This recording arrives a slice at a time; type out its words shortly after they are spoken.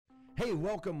Hey,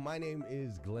 welcome. My name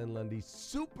is Glenn Lundy.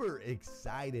 Super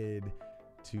excited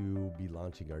to be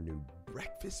launching our new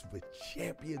Breakfast with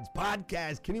Champions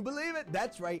podcast. Can you believe it?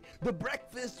 That's right. The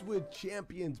Breakfast with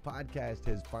Champions podcast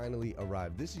has finally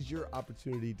arrived. This is your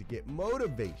opportunity to get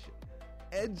motivation,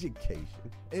 education,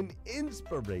 and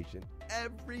inspiration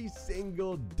every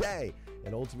single day.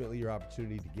 And ultimately, your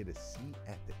opportunity to get a seat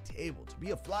at the table, to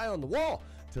be a fly on the wall,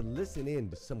 to listen in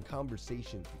to some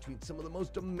conversations between some of the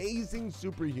most amazing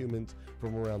superhumans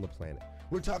from around the planet.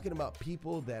 We're talking about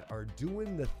people that are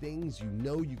doing the things you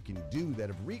know you can do, that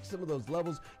have reached some of those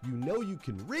levels you know you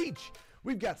can reach.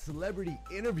 We've got celebrity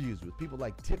interviews with people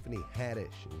like Tiffany Haddish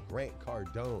and Grant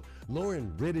Cardone,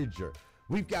 Lauren Rittiger.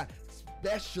 We've got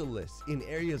specialists in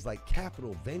areas like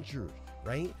capital ventures,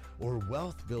 right? Or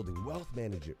wealth building, wealth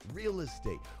management, real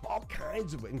estate, all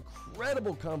kinds of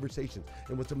incredible conversations.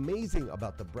 And what's amazing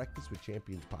about the Breakfast with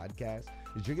Champions podcast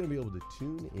is you're going to be able to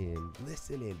tune in,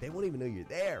 listen in. They won't even know you're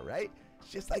there, right? It's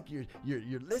just like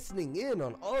you're listening in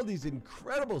on all these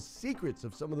incredible secrets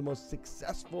of some of the most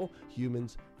successful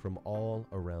humans from all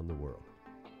around the world.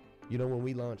 You know, when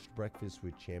we launched Breakfast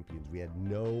with Champions, we had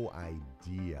no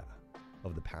idea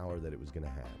of the power that it was going to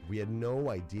have. We had no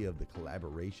idea of the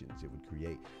collaborations it would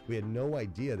create. We had no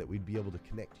idea that we'd be able to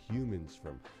connect humans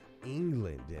from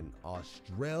England and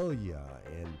Australia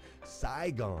and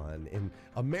Saigon and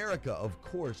America, of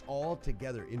course, all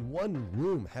together in one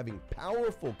room having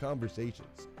powerful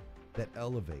conversations that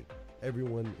elevate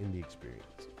everyone in the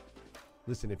experience.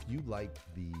 Listen, if you like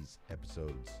these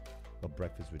episodes of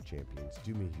Breakfast with Champions,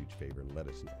 do me a huge favor and let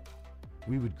us know.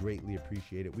 We would greatly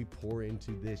appreciate it. We pour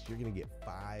into this. You're going to get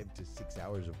 5 to 6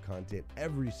 hours of content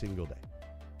every single day,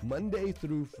 Monday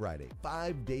through Friday,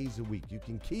 5 days a week. You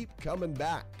can keep coming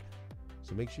back.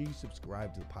 So make sure you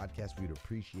subscribe to the podcast. We'd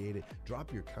appreciate it.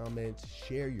 Drop your comments,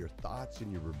 share your thoughts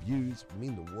and your reviews. It would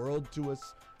mean the world to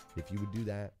us if you would do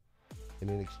that. And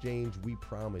in exchange, we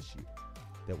promise you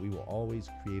that we will always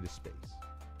create a space,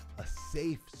 a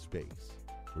safe space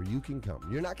where you can come.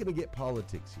 You're not going to get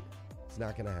politics here. It's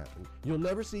not going to happen. You'll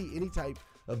never see any type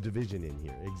of division in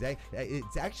here.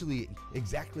 It's actually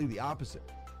exactly the opposite.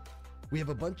 We have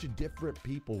a bunch of different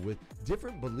people with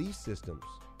different belief systems,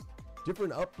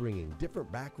 different upbringing, different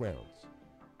backgrounds.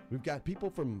 We've got people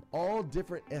from all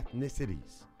different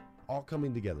ethnicities all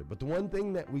coming together. But the one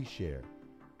thing that we share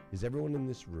is everyone in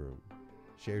this room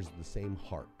shares the same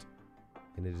heart.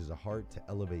 And it is a heart to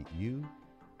elevate you,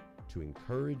 to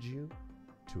encourage you,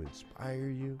 to inspire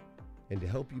you, and to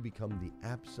help you become the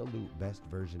absolute best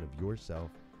version of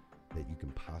yourself that you can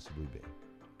possibly be.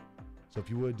 So if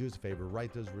you would, do us a favor,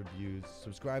 write those reviews,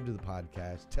 subscribe to the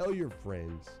podcast, tell your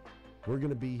friends. We're going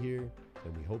to be here,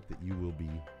 and we hope that you will be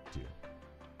too.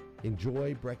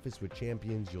 Enjoy Breakfast with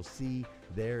Champions. You'll see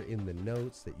there in the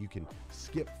notes that you can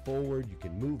skip forward, you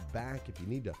can move back. If you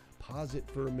need to pause it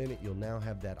for a minute, you'll now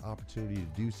have that opportunity to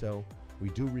do so. We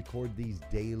do record these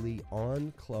daily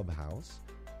on Clubhouse.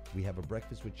 We have a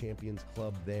Breakfast with Champions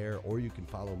club there, or you can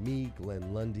follow me,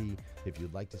 Glenn Lundy, if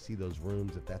you'd like to see those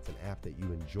rooms. If that's an app that you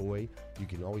enjoy, you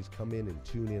can always come in and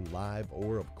tune in live,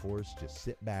 or of course, just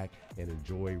sit back and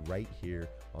enjoy right here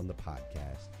on the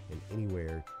podcast and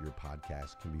anywhere your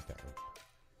podcast can be found.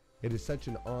 It is such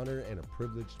an honor and a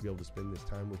privilege to be able to spend this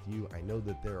time with you. I know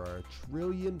that there are a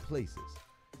trillion places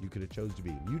you could have chose to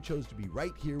be. You chose to be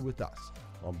right here with us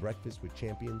on Breakfast with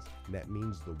Champions, and that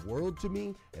means the world to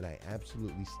me, and I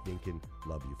absolutely stinking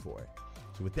love you for it.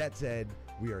 So with that said,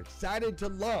 we are excited to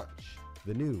launch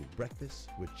the new Breakfast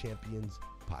with Champions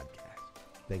podcast.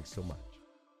 Thanks so much.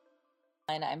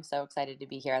 And I'm so excited to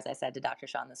be here. As I said to Dr.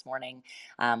 Sean this morning,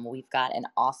 we've got an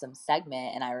awesome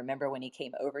segment. And I remember when he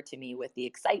came over to me with the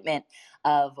excitement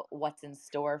of what's in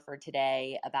store for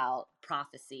today about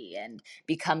prophecy and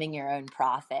becoming your own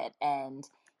prophet. And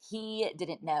he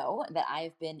didn't know that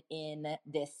I've been in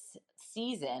this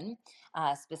season,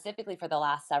 specifically for the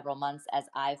last several months, as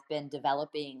I've been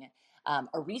developing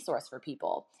a resource for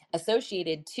people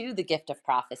associated to the gift of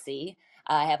prophecy.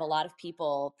 I have a lot of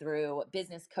people through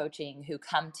business coaching who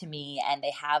come to me and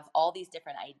they have all these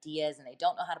different ideas and they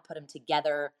don't know how to put them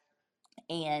together.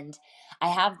 And I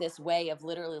have this way of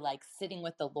literally like sitting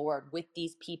with the Lord with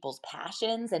these people's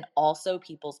passions and also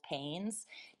people's pains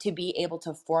to be able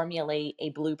to formulate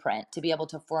a blueprint, to be able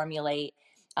to formulate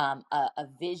a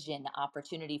vision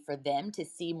opportunity for them to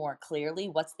see more clearly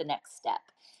what's the next step.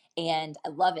 And I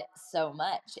love it so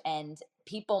much. And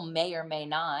people may or may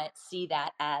not see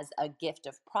that as a gift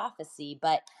of prophecy,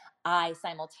 but I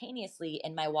simultaneously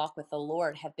in my walk with the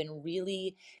Lord have been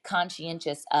really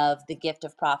conscientious of the gift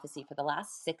of prophecy for the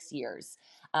last 6 years.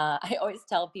 I always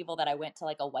tell people that I went to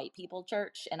like a white people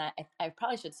church, and I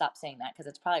probably should stop saying that because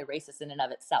it's probably racist in and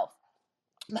of itself.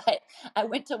 But I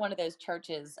went to one of those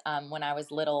churches when I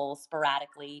was little,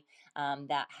 sporadically,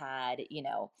 that had,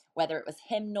 whether it was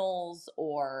hymnals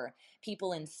or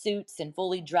people in suits and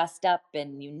fully dressed up,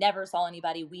 and you never saw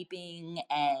anybody weeping,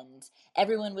 and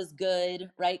everyone was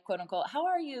good, right? Quote unquote. How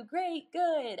are you? Great,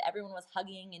 good. Everyone was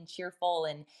hugging and cheerful.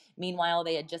 And meanwhile,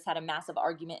 they had just had a massive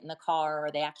argument in the car,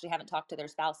 or they actually haven't talked to their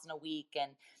spouse in a week.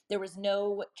 And there was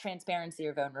no transparency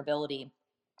or vulnerability.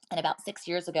 And about 6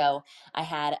 years ago, I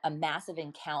had a massive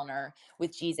encounter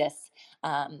with Jesus,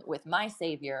 with my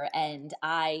Savior, and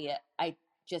I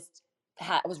just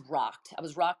was rocked. I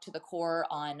was rocked to the core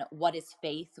on what is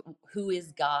faith, who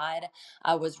is God.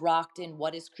 I was rocked in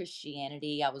what is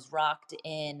Christianity. I was rocked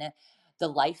in the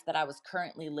life that I was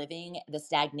currently living, the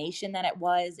stagnation that it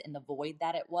was, and the void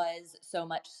that it was. So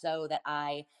much so that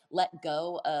I let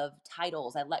go of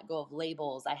titles. I let go of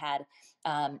labels. I had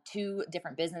two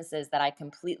different businesses that I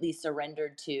completely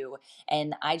surrendered to.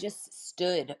 And I just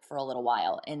stood for a little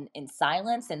while in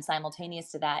silence, and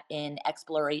simultaneous to that, in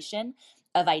exploration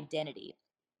of identity.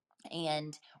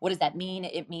 And what does that mean?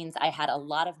 It means I had a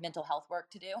lot of mental health work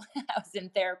to do. I was in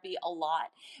therapy a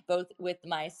lot, both with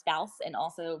my spouse and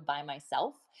also by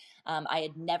myself. I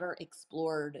had never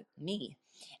explored me.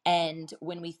 And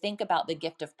when we think about the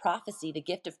gift of prophecy,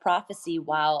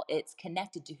 while it's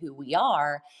connected to who we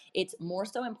are, it's more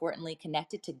so importantly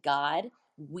connected to God.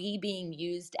 We being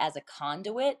used as a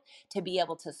conduit to be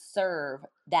able to serve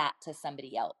that to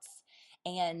somebody else.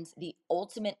 And the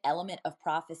ultimate element of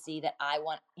prophecy that I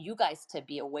want you guys to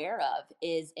be aware of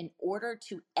is, in order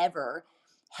to ever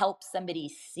help somebody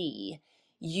see,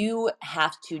 you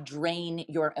have to drain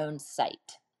your own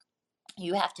sight.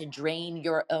 You have to drain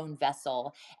your own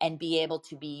vessel and be able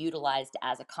to be utilized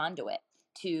as a conduit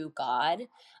to God,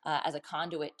 as a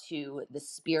conduit to the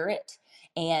Spirit.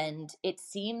 And it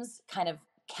seems kind of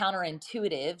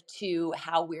counterintuitive to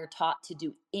how we're taught to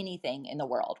do anything in the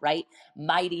world, right?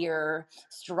 Mightier,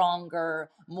 stronger,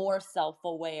 more self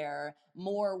aware,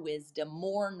 more wisdom,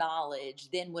 more knowledge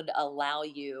then would allow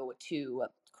you to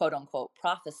quote unquote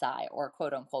prophesy, or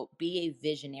quote unquote be a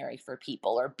visionary for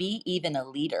people, or be even a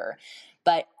leader.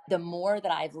 But the more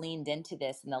that I've leaned into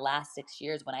this in the last 6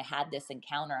 years, when I had this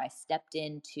encounter, I stepped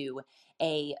into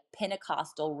a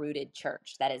Pentecostal rooted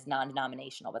church that is non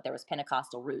denominational, but there was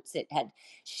Pentecostal roots. It had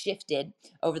shifted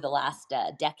over the last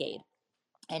decade.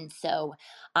 And so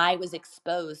I was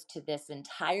exposed to this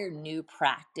entire new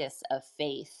practice of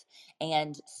faith.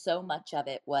 And so much of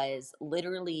it was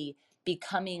literally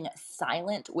becoming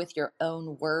silent with your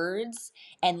own words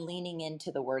and leaning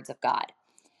into the words of God.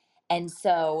 And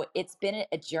so it's been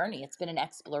a journey, it's been an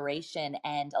exploration.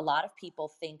 And a lot of people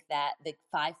think that the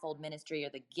fivefold ministry, or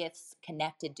the gifts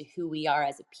connected to who we are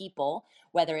as a people,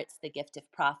 whether it's the gift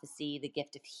of prophecy, the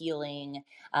gift of healing,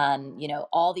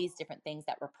 all these different things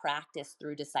that were practiced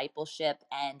through discipleship.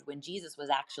 And when Jesus was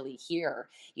actually here,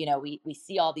 we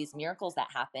see all these miracles that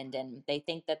happened, and they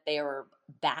think that they were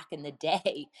back in the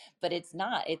day, but it's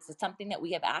not. It's something that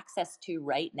we have access to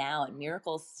right now, and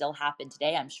miracles still happen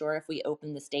today. I'm sure if we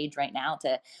open the stage right now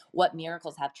to what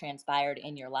miracles have transpired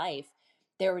in your life,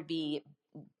 there would be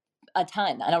a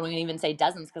ton. I don't even say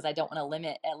dozens, because I don't want to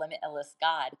limit a limitless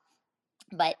God.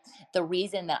 But the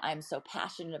reason that I'm so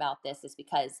passionate about this is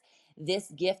because this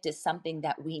gift is something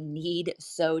that we need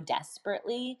so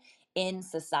desperately in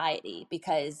society,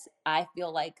 because I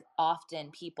feel like often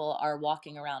people are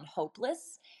walking around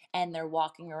hopeless, and they're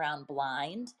walking around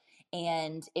blind.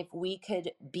 And if we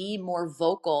could be more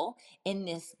vocal in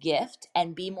this gift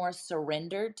and be more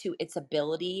surrendered to its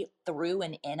ability through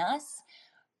and in us,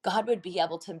 God would be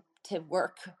able to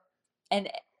work and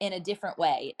in a different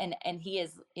way. And he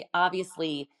is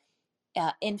obviously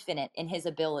infinite in his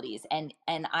abilities. And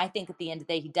I think at the end of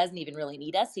the day, he doesn't even really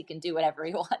need us. He can do whatever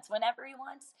he wants whenever he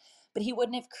wants. But he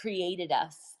wouldn't have created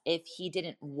us if he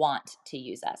didn't want to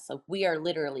use us. So we are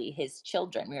literally his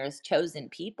children. We are his chosen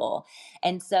people.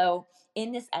 And so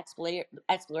in this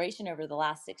exploration over the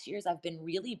last 6 years, I've been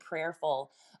really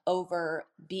prayerful over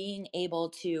being able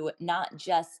to not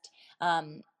just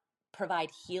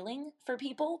provide healing for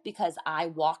people, because I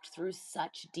walked through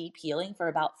such deep healing for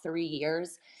about 3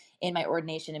 years in my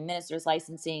ordination and minister's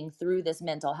licensing, through this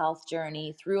mental health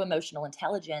journey, through emotional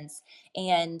intelligence.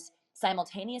 And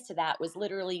simultaneous to that was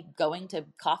literally going to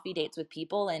coffee dates with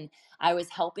people, and I was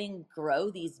helping grow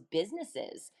these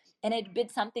businesses. And it had been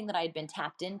something that I had been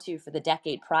tapped into for the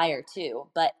decade prior to,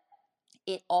 but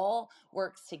it all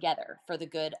works together for the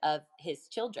good of his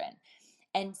children.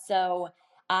 And so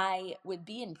I would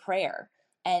be in prayer,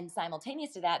 and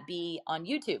simultaneous to that be on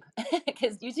YouTube,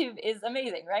 because YouTube is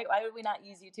amazing, right? Why would we not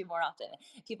use YouTube more often?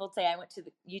 People say I went to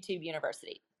the YouTube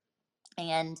University.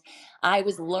 And I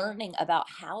was learning about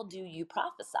how do you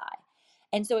prophesy.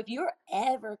 And so if you're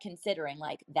ever considering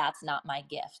like that's not my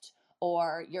gift,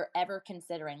 or you're ever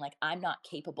considering like I'm not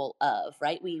capable of,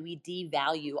 right? We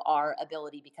devalue our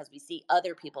ability because we see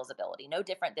other people's ability. No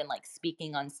different than like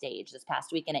speaking on stage this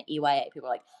past weekend at EYA. People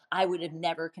are like, I would have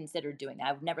never considered doing that.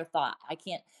 I've never thought. I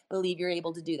can't believe you're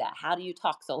able to do that. How do you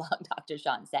talk so long? Dr.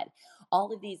 Sean said.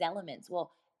 All of these elements.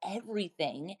 Well,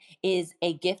 everything is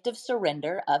a gift of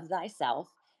surrender of thyself,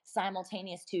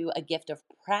 simultaneous to a gift of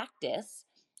practice,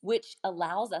 which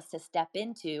allows us to step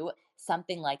into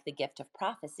something like the gift of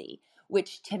prophecy,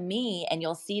 which to me, and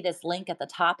you'll see this link at the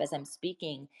top as I'm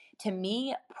speaking, to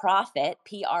me, prophet,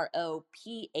 prophet,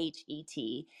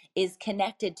 is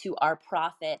connected to our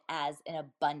prophet as an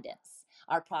abundance.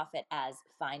 Our prophet as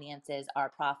finances, our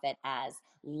prophet as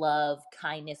love,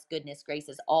 kindness, goodness,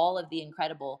 graces, all of the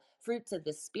incredible fruits of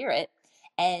the Spirit.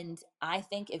 And I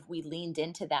think if we leaned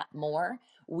into that more,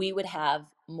 we would have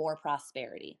more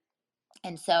prosperity.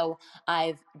 And so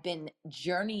I've been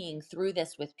journeying through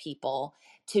this with people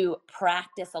to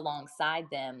practice alongside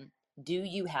them. Do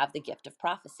you have the gift of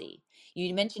prophecy?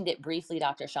 You mentioned it briefly,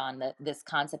 Dr. Sean, that this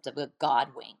concept of a God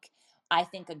wink. I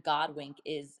think a God wink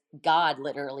is God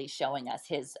literally showing us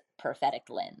his prophetic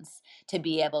lens to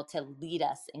be able to lead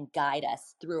us and guide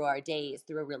us through our days,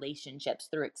 through relationships,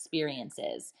 through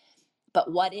experiences.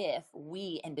 But what if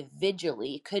we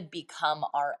individually could become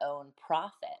our own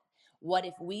prophet? What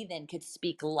if we then could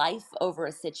speak life over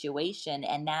a situation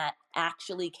and that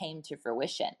actually came to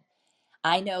fruition?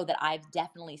 I know that I've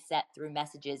definitely set through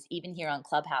messages, even here on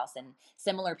Clubhouse, and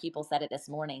similar people said it this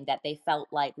morning that they felt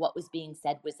like what was being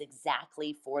said was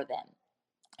exactly for them.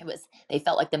 They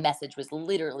felt like the message was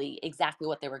literally exactly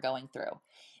what they were going through.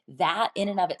 That in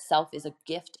and of itself is a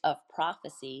gift of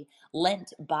prophecy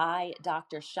lent by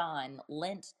Dr. Sean,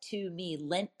 lent to me,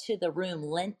 lent to the room,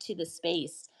 lent to the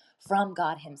space from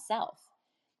God himself.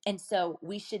 And so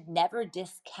we should never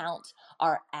discount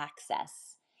our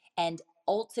access. And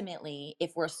ultimately,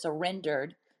 if we're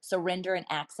surrendered, surrender and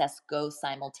access go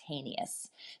simultaneous.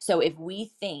 So if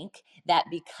we think that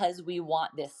because we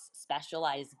want this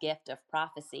specialized gift of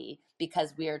prophecy,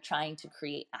 because we are trying to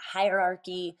create a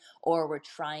hierarchy or we're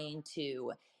trying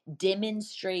to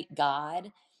demonstrate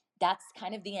God, that's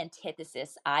kind of the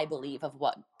antithesis, I believe, of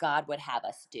what God would have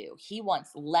us do. He wants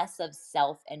less of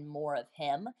self and more of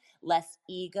Him, less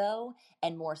ego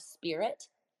and more spirit.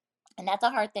 And that's a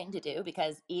hard thing to do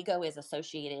because ego is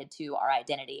associated to our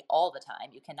identity all the time.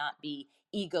 You cannot be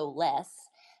ego-less.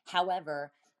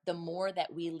 However, the more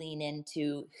that we lean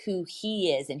into who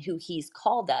he is and who he's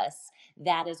called us,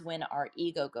 that is when our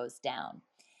ego goes down.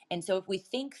 And so if we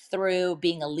think through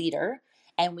being a leader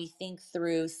and we think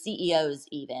through CEOs,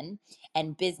 even,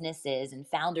 and businesses and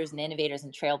founders and innovators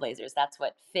and trailblazers, that's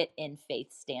what Fit in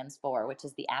Faith stands for, which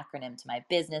is the acronym to my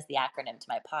business, the acronym to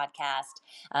my podcast,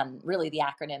 really the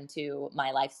acronym to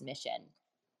my life's mission.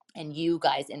 And you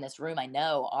guys in this room, I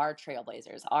know, are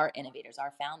trailblazers, are innovators,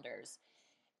 are founders.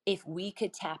 If we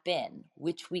could tap in,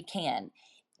 which we can,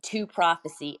 to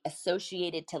prophecy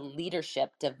associated to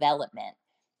leadership development,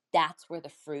 that's where the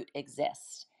fruit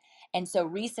exists. And so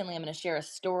recently, I'm going to share a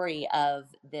story of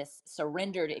this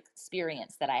surrendered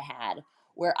experience that I had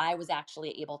where I was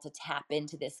actually able to tap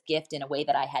into this gift in a way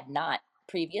that I had not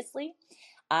previously.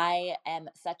 I am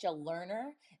such a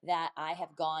learner that I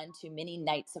have gone to many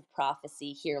nights of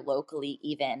prophecy here locally,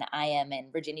 even. I am in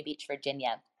Virginia Beach,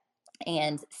 Virginia,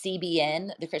 and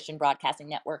CBN, the Christian Broadcasting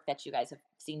Network that you guys have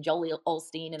seen Joel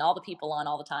Olstein and all the people on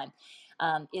all the time,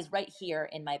 is right here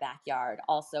in my backyard,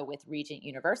 also with Regent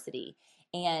University.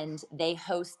 And they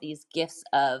host these gifts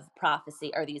of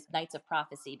prophecy or these nights of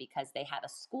prophecy because they have a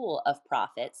school of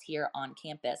prophets here on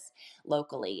campus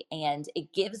locally. And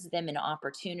it gives them an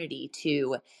opportunity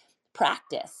to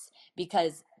practice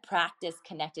because practice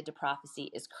connected to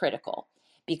prophecy is critical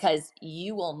because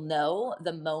you will know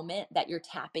the moment that you're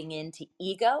tapping into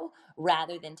ego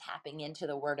rather than tapping into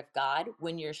the word of God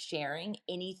when you're sharing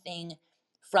anything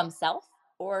from self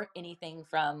or anything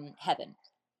from heaven,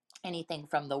 anything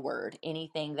from the word,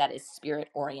 anything that is spirit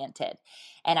oriented.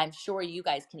 And I'm sure you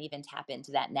guys can even tap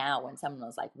into that now when someone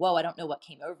was like, whoa, I don't know what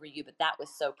came over you, but that was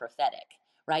so prophetic,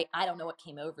 right? I don't know what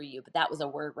came over you, but that was a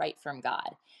word right from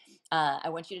God. I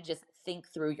want you to just think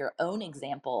through your own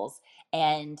examples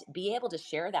and be able to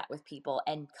share that with people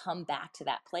and come back to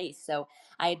that place. So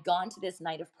I had gone to this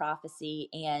night of prophecy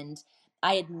and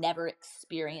I had never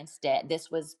experienced it.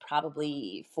 This was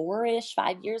probably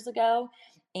 5 years ago.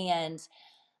 And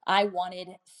I wanted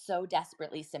so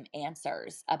desperately some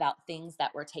answers about things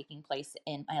that were taking place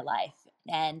in my life.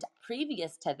 And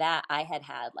previous to that, I had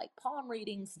had like palm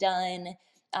readings done.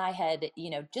 I had,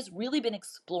 just really been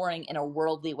exploring in a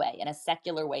worldly way, in a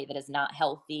secular way that is not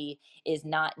healthy, is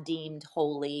not deemed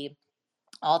holy,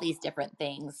 all these different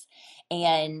things.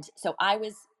 And so I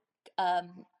was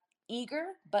um, eager,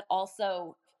 but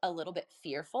also a little bit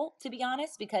fearful, to be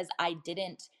honest, because I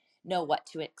didn't know what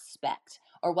to expect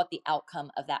or what the outcome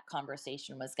of that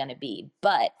conversation was going to be.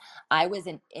 But I was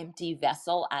an empty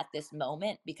vessel at this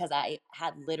moment because I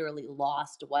had literally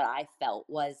lost what I felt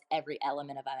was every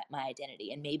element of my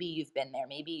identity. And maybe you've been there.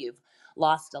 Maybe you've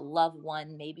lost a loved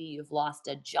one. Maybe you've lost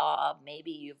a job.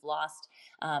 Maybe you've lost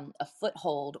a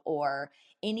foothold or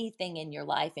anything in your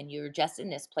life, and you're just in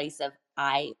this place of,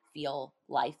 I feel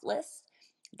lifeless.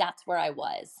 That's where I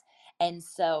was. And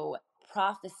so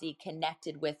prophecy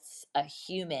connected with a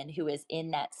human who is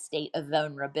in that state of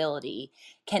vulnerability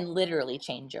can literally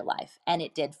change your life. And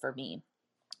it did for me.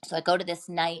 So I go to this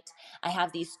night. I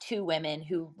have these two women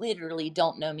who literally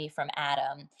don't know me from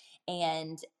Adam.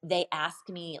 And they ask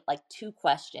me like two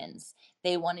questions.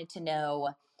 They wanted to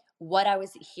know what I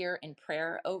was here in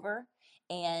prayer over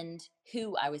and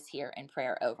who I was here in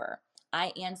prayer over.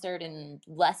 I answered in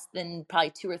less than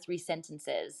probably 2 or 3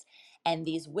 sentences. And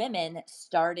these women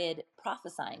started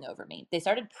prophesying over me. They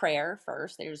started prayer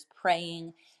first. They were just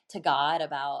praying to God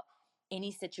about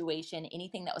any situation,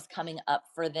 anything that was coming up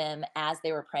for them as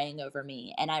they were praying over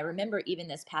me. And I remember even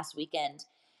this past weekend,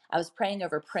 I was praying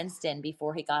over Princeton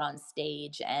before he got on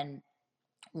stage. And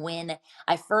when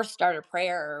I first start a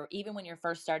prayer, or even when you're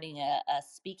first starting a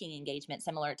speaking engagement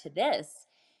similar to this,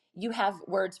 you have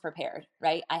words prepared,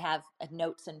 right? I have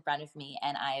notes in front of me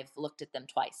and I've looked at them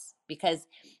twice because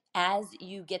as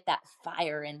you get that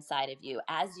fire inside of you,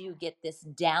 as you get this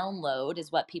download, is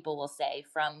what people will say,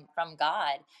 from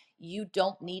God, you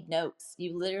don't need notes.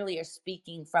 You literally are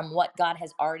speaking from what God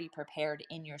has already prepared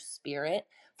in your spirit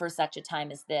for such a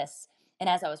time as this. And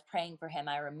as I was praying for him,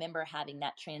 I remember having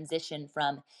that transition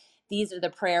from, these are the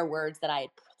prayer words that I had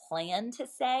planned to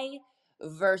say,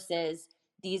 versus,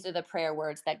 these are the prayer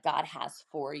words that God has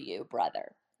for you,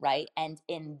 brother. Right. And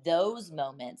in those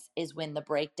moments is when the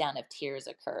breakdown of tears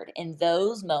occurred. In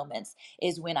those moments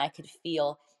is when I could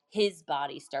feel his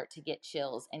body start to get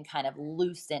chills and kind of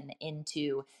loosen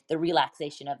into the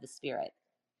relaxation of the spirit,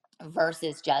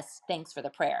 versus just thanks for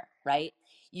the prayer, right?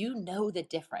 You know the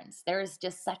difference. There is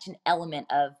just such an element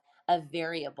of a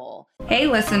variable. Hey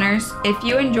listeners, if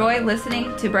you enjoy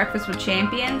listening to Breakfast with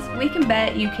Champions, we can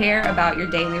bet you care about your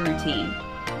daily routine.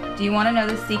 Do you want to know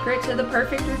the secret to the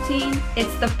perfect routine?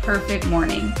 It's the perfect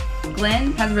morning.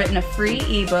 Glenn has written a free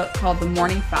ebook called The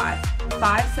Morning 5,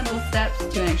 5 simple steps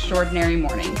to an extraordinary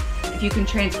morning. If you can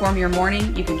transform your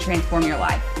morning, you can transform your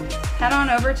life. Head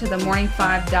on over to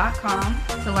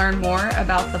themorning5.com to learn more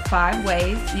about the 5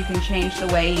 ways you can change the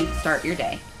way you start your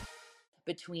day.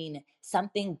 Between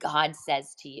something God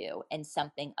says to you and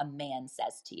something a man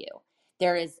says to you,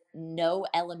 there is no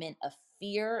element of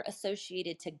fear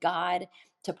associated to God,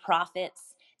 to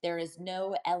prophets. There is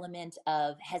no element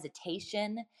of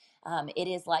hesitation. It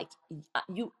is like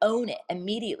you own it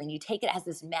immediately and you take it as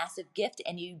this massive gift,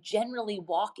 and you generally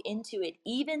walk into it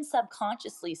even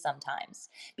subconsciously sometimes,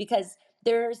 because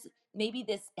there's maybe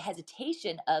this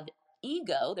hesitation of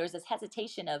ego. There's this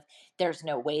hesitation of, there's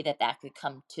no way that that could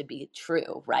come to be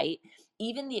true, right?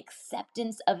 Even the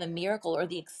acceptance of a miracle or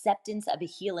the acceptance of a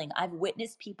healing. I've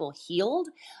witnessed people healed.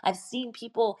 I've seen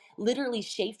people literally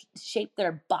shape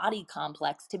their body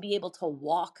complex to be able to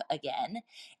walk again.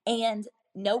 And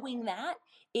knowing that,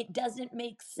 it doesn't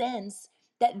make sense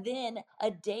that then a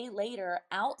day later,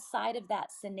 outside of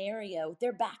that scenario,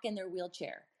 they're back in their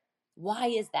wheelchair. Why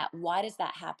is that? Why does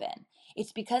that happen?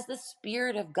 It's because the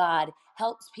Spirit of God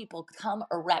helps people come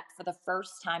erect for the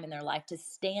first time in their life, to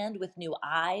stand with new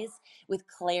eyes, with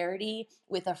clarity,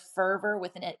 with a fervor,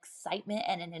 with an excitement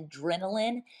and an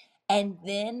adrenaline. And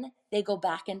then they go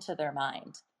back into their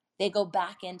mind. They go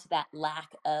back into that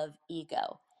lack of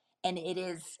ego. And it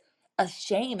is a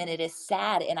shame and it is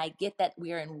sad. And I get that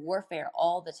we are in warfare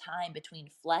all the time between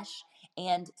flesh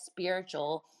and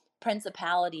spiritual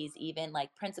principalities, even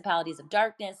like principalities of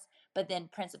darkness, but then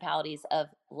principalities of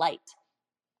light.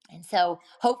 And so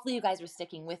hopefully you guys are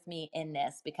sticking with me in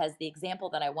this, because the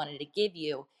example that I wanted to give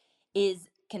you is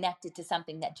connected to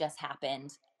something that just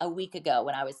happened a week ago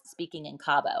when I was speaking in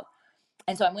Cabo.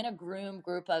 And so I'm in a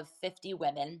group of 50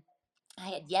 women. I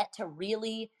had yet to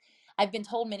really, I've been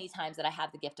told many times that I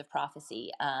have the gift of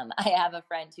prophecy. I have a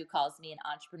friend who calls me an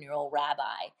entrepreneurial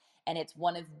rabbi, and it's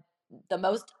one of the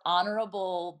most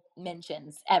honorable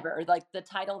mentions ever. Like the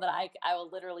title that I will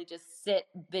literally just sit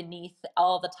beneath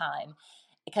all the time,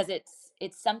 because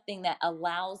it's something that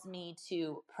allows me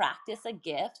to practice a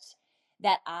gift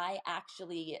that I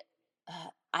actually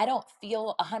I don't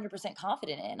feel 100%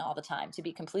 confident in all the time, to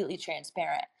be completely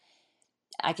transparent.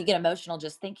 I could get emotional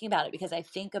just thinking about it because I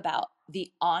think about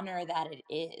the honor that it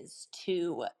is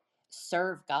to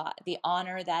serve God, the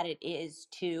honor that it is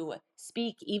to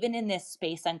speak, even in this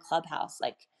space on Clubhouse.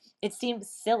 Like, it seems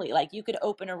silly. Like, you could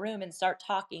open a room and start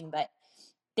talking, but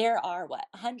there are what,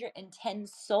 110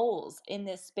 souls in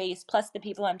this space, plus the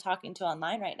people I'm talking to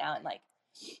online right now. And like,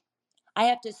 I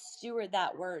have to steward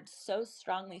that word so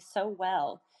strongly, so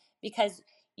well, because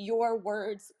your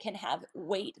words can have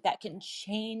weight that can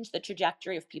change the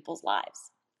trajectory of people's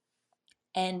lives.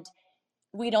 And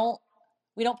we don't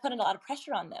put a lot of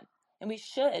pressure on them. And we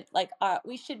should,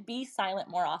 we should be silent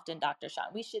more often, Dr. Sean.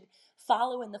 We should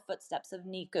follow in the footsteps of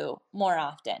Niku more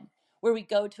often, where we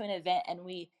go to an event and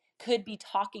we could be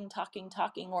talking,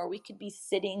 or we could be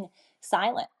sitting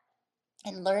silent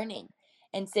and learning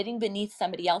and sitting beneath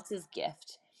somebody else's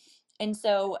gift. And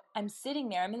so I'm sitting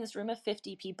there, I'm in this room of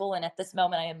 50 people. And at this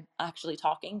moment I am actually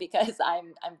talking because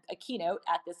I'm a keynote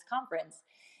at this conference.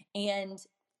 And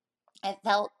I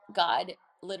felt God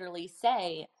literally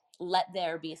say, let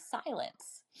there be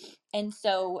silence. And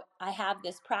so I have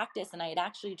this practice, and I had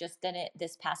actually just done it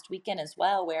this past weekend as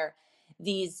well, where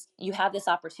you have this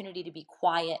opportunity to be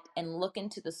quiet and look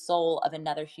into the soul of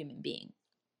another human being.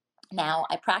 Now,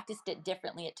 I practiced it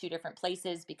differently at two different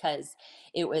places because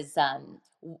it was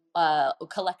a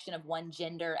collection of one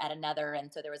gender at another.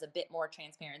 And so there was a bit more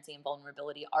transparency and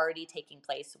vulnerability already taking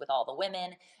place with all the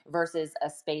women versus a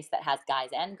space that has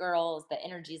guys and girls. The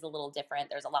energy is a little different.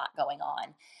 There's a lot going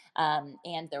on.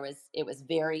 And it was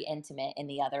very intimate in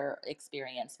the other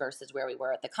experience versus where we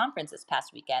were at the conference this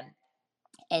past weekend.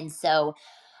 And so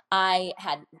I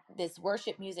had this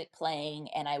worship music playing,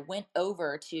 and I went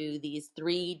over to these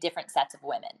three different sets of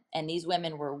women, and these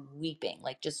women were weeping,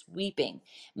 like just weeping.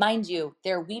 Mind you,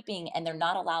 they're weeping and they're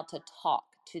not allowed to talk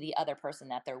to the other person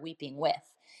that they're weeping with.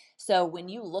 So when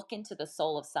you look into the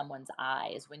soul of someone's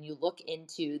eyes, when you look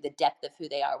into the depth of who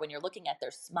they are, when you're looking at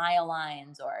their smile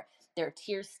lines or their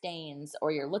tear stains,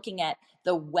 or you're looking at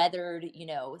the weathered,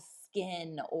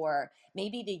 skin, or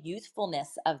maybe the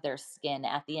youthfulness of their skin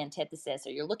at the antithesis, or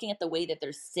you're looking at the way that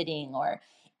they're sitting, or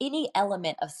any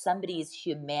element of somebody's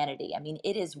humanity. I mean,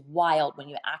 it is wild when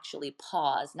you actually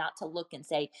pause, not to look and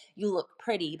say, you look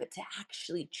pretty, but to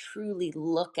actually truly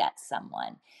look at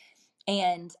someone.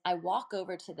 And I walk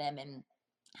over to them, and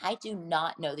I do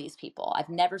not know these people. I've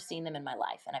never seen them in my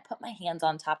life. And I put my hands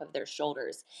on top of their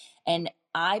shoulders. And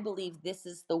I believe this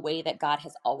is the way that God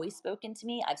has always spoken to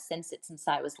me. I've sensed it since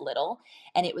I was little.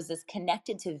 And it was this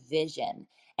connected to vision.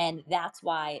 And that's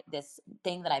why this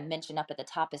thing that I mentioned up at the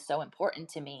top is so important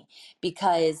to me,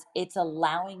 because it's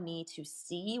allowing me to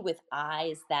see with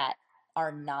eyes that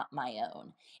are not my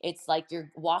own. It's like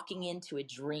you're walking into a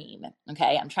dream.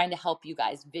 Okay. I'm trying to help you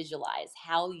guys visualize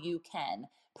how you can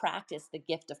practice the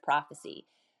gift of prophecy.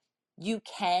 You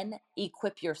can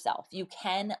equip yourself. You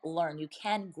can learn. You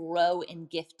can grow in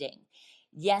gifting.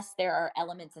 Yes, there are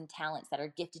elements and talents that are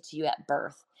gifted to you at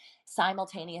birth.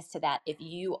 Simultaneous to that, if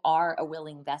you are a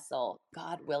willing vessel,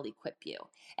 God will equip you.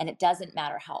 And it doesn't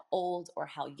matter how old or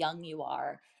how young you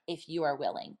are if you are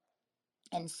willing.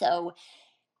 And so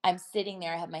I'm sitting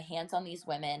there, I have my hands on these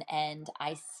women, and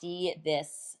I see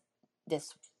this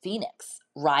phoenix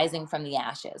rising from the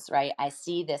ashes, right? I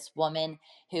see this woman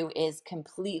who is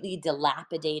completely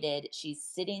dilapidated. She's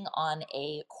sitting on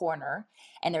a corner,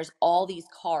 and there's all these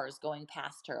cars going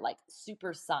past her, like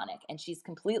supersonic, and she's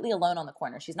completely alone on the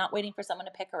corner. She's not waiting for someone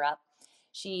to pick her up.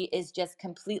 She is just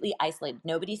completely isolated.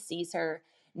 Nobody sees her.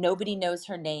 Nobody knows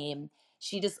her name.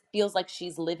 She just feels like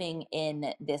she's living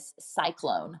in this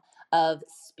cyclone of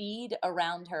speed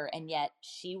around her, and yet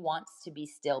she wants to be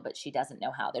still, but she doesn't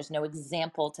know how. There's no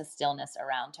example to stillness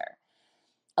around her.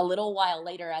 A little while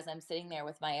later, as I'm sitting there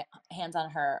with my hands on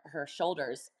her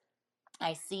shoulders,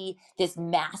 I see this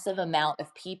massive amount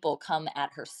of people come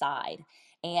at her side.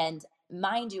 And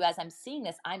mind you, as I'm seeing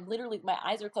this, I'm literally, my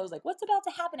eyes are closed, like, what's about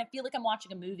to happen? I feel like I'm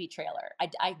watching a movie trailer.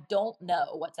 I don't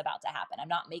know what's about to happen. I'm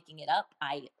not making it up.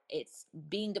 It's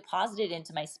being deposited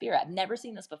into my spirit. I've never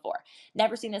seen this before,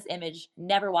 never seen this image,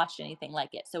 never watched anything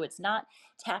like it. So it's not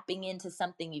tapping into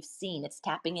something you've seen. It's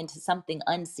tapping into something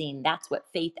unseen. That's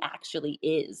what faith actually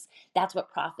is. That's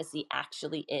what prophecy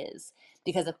actually is.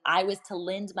 Because if I was to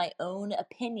lend my own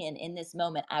opinion in this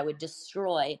moment, I would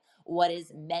destroy what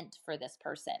is meant for this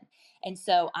person. And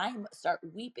so I start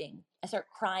weeping. I start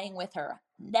crying with her.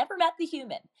 Never met the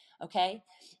human, okay?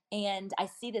 And I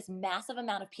see this massive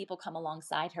amount of people come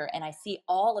alongside her, and I see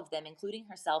all of them, including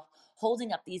herself,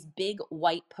 holding up these big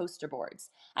white poster boards.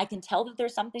 I can tell that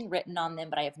there's something written on them,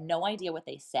 but I have no idea what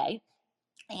they say.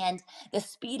 And the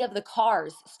speed of the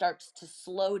cars starts to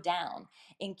slow down.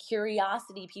 In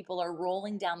curiosity, people are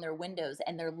rolling down their windows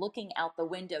and they're looking out the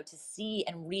window to see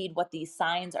and read what these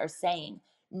signs are saying.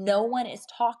 No one is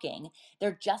talking.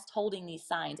 They're just holding these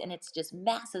signs, and it's just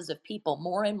masses of people.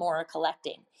 More and more are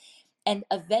collecting. And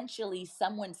eventually,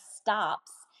 someone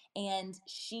stops and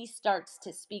she starts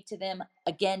to speak to them.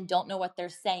 Again, don't know what they're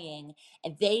saying.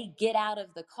 And they get out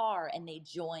of the car and they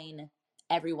join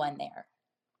everyone there.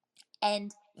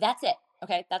 And that's it.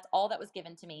 Okay. That's all that was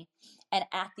given to me. And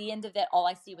at the end of it, all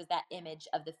I see was that image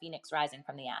of the phoenix rising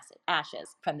from the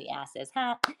ashes, from the ashes.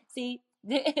 Ha. See,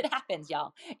 it happens,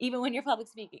 y'all, even when you're public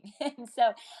speaking. And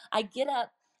so I get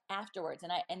up afterwards,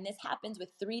 and this happens with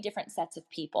 3 different sets of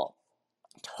people.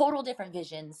 Total different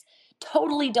visions,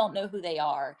 totally don't know who they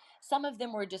are. Some of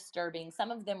them were disturbing,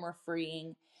 some of them were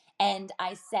freeing. And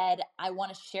I said, I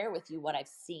want to share with you what I've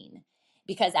seen.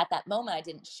 Because at that moment, I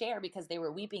didn't share because they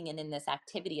were weeping and in this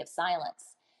activity of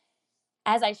silence.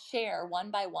 As I share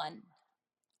one by one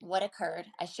what occurred,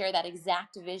 I share that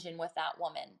exact vision with that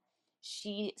woman.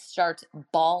 She starts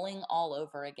bawling all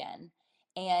over again.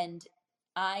 And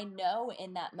I know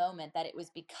in that moment that it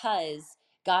was because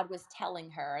God was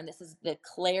telling her, and this is the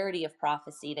clarity of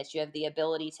prophecy, that you have the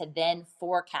ability to then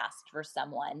forecast for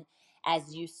someone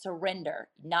as you surrender,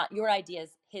 not your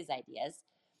ideas, his ideas.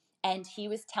 And he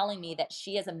was telling me that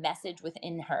she has a message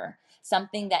within her,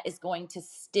 something that is going to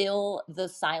still the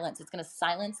silence. It's going to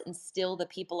silence and still the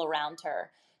people around her.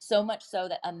 So much so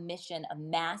that a mission of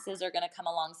masses are going to come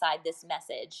alongside this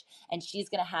message. And she's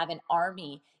going to have an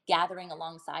army gathering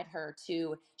alongside her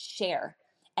to share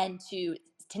and to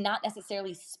not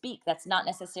necessarily speak. That's not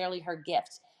necessarily her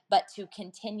gift, but to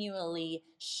continually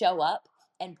show up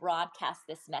and broadcast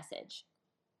this message.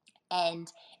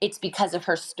 And it's because of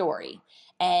her story.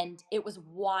 And it was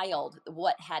wild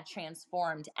what had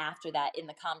transformed after that in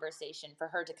the conversation, for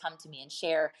her to come to me and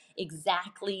share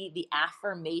exactly the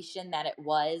affirmation that it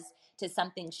was to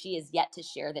something she is yet to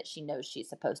share, that she knows she's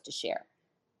supposed to share.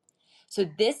 So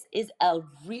this is a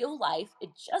real life, it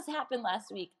just happened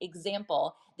last week,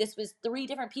 example. This was 3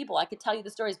 different people. I could tell you the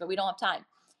stories, but we don't have time.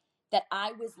 That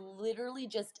I was literally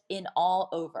just in awe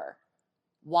over.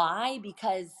 Why?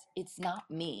 Because it's not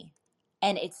me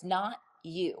and it's not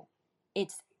you.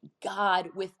 It's God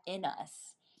within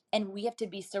us. And we have to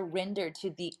be surrendered to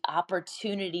the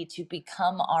opportunity to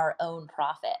become our own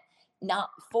prophet, not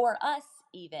for us,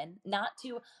 even, not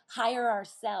to hire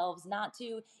ourselves, not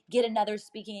to get another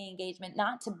speaking engagement,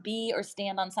 not to be or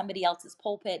stand on somebody else's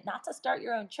pulpit, not to start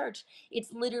your own church.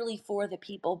 It's literally for the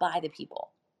people, by the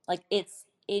people. Like, it's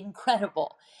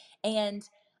incredible. And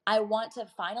I want to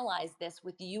finalize this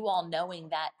with you all knowing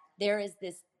that there is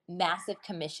this massive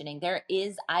commissioning. There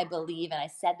is, I believe, and I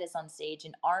said this on stage,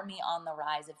 an army on the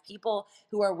rise of people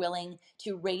who are willing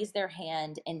to raise their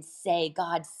hand and say,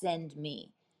 God, send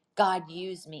me. God,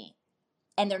 use me.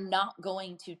 And they're not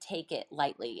going to take it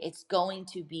lightly. It's going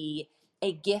to be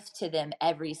a gift to them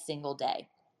every single day.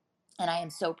 And I am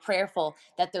so prayerful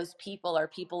that those people are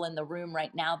people in the room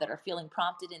right now that are feeling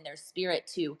prompted in their spirit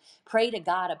to pray to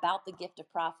God about the gift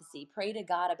of prophecy. Pray to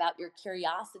God about your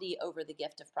curiosity over the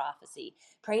gift of prophecy.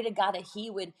 Pray to God that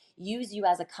he would use you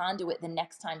as a conduit the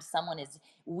next time someone is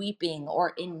weeping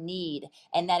or in need,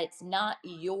 and that it's not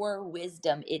your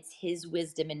wisdom, it's his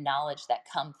wisdom and knowledge that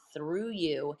come through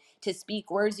you to speak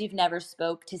words you've never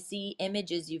spoke, to see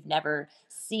images you've never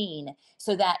seen,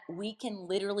 so that we can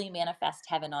literally manifest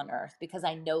heaven on earth, because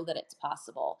I know that it's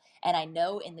possible. And I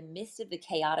know in the midst of the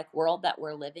chaotic world that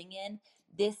we're living in,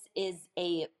 this is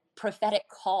a prophetic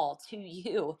call to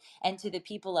you and to the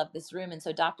people of this room. And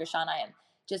so, Dr. Sean, I am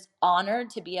just honored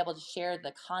to be able to share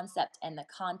the concept and the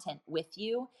content with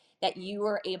you, that you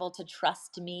are able to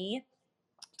trust me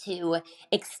to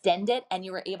extend it, and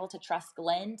you were able to trust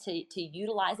Glenn to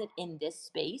utilize it in this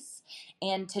space,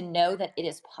 and to know that it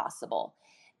is possible.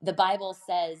 The Bible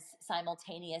says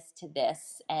simultaneous to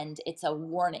this, and it's a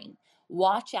warning: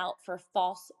 watch out for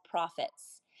false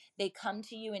prophets. They come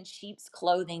to you in sheep's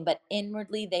clothing, but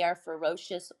inwardly they are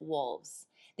ferocious wolves.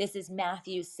 This is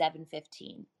Matthew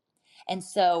 7:15. And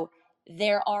so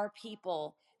there are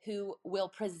people who will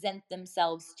present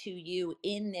themselves to you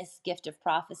in this gift of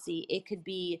prophecy. It could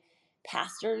be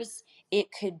pastors, it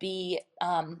could be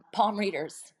palm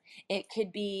readers, it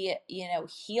could be,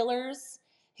 healers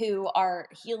who are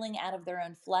healing out of their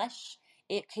own flesh.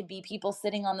 It could be people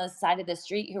sitting on the side of the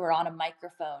street who are on a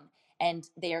microphone and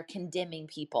they are condemning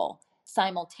people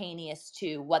simultaneous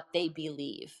to what they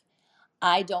believe.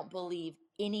 I don't believe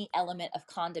any element of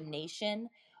condemnation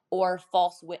or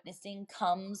false witnessing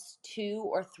comes to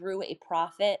or through a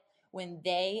prophet when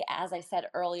they, as I said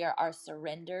earlier, are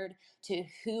surrendered to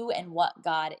who and what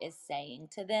God is saying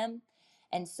to them.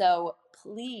 And so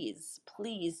please,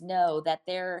 please know that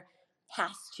there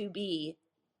has to be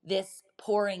this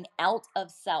pouring out of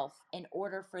self in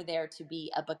order for there to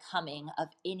be a becoming of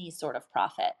any sort of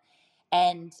prophet.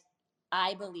 And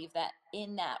I believe that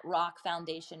in that rock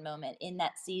foundation moment, in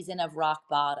that season of rock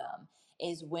bottom,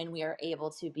 is when we are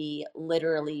able to be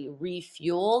literally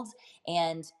refueled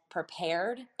and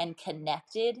prepared and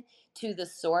connected to the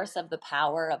source of the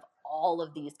power of all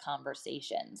of these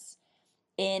conversations.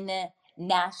 In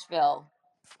Nashville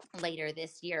later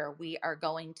this year, we are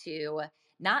going to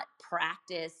not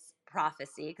practice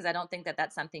prophecy, because I don't think that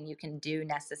that's something you can do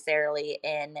necessarily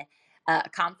in a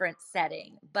conference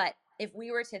setting. But if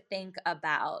we were to think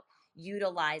about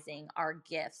utilizing our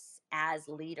gifts as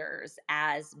leaders,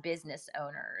 as business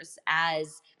owners,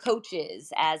 as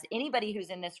coaches, as anybody who's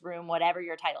in this room, whatever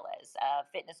your title is,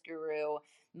 fitness guru,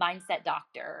 mindset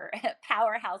doctor,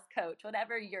 powerhouse coach,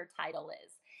 whatever your title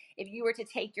is, if you were to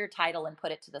take your title and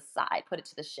put it to the side, put it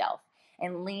to the shelf,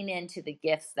 and lean into the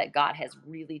gifts that God has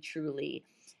really, truly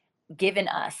given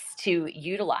us to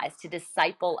utilize to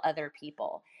disciple other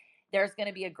people, there's going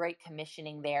to be a great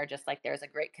commissioning there, just like there's a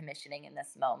great commissioning in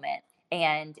this moment.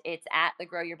 And it's at the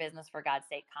Grow Your Business for God's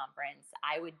Sake conference.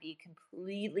 I would be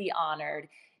completely honored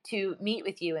to meet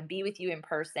with you and be with you in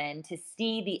person, to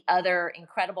see the other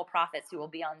incredible prophets who will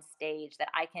be on stage that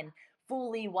I can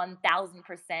fully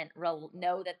 1000%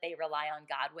 know that they rely on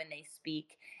God when they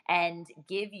speak, and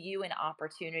give you an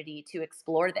opportunity to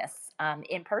explore this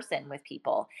in person with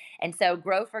people. And so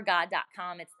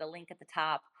growforgod.com, it's the link at the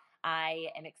top. I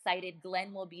am excited.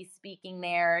 Glenn will be speaking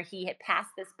there. He had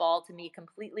passed this ball to me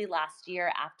completely last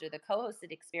year after the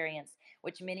co-hosted experience,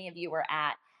 which many of you were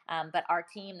at. But our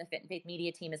team, the Fit and Faith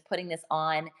Media team, is putting this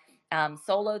on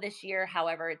solo this year.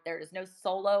 However, there is no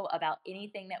solo about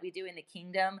anything that we do in the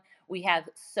kingdom. We have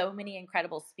so many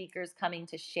incredible speakers coming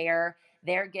to share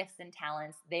their gifts and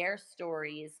talents, their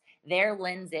stories, their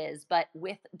lenses, but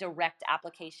with direct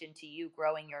application to you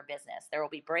growing your business. There will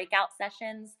be breakout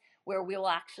sessions where we will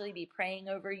actually be praying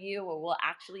over you, or we'll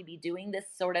actually be doing this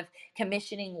sort of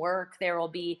commissioning work. There will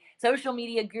be social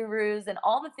media gurus and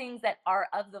all the things that are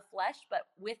of the flesh, but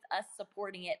with us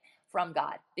supporting it from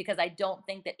God, because I don't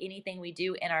think that anything we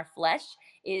do in our flesh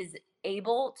is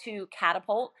able to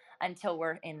catapult until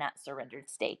we're in that surrendered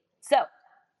state. So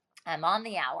I'm on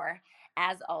the hour,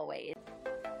 as always.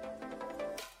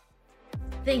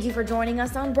 Thank you for joining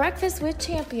us on Breakfast with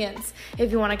Champions.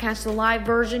 If you want to catch the live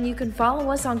version, you can follow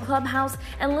us on Clubhouse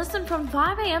and listen from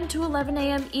 5 a.m. to 11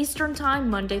 a.m. Eastern Time,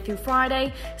 Monday through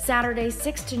Friday, Saturdays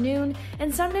 6 to noon,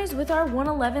 and Sundays with our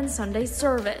 1:11 Sunday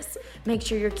service. Make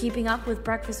sure you're keeping up with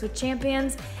Breakfast with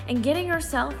Champions and getting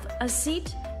yourself a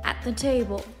seat at the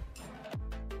table.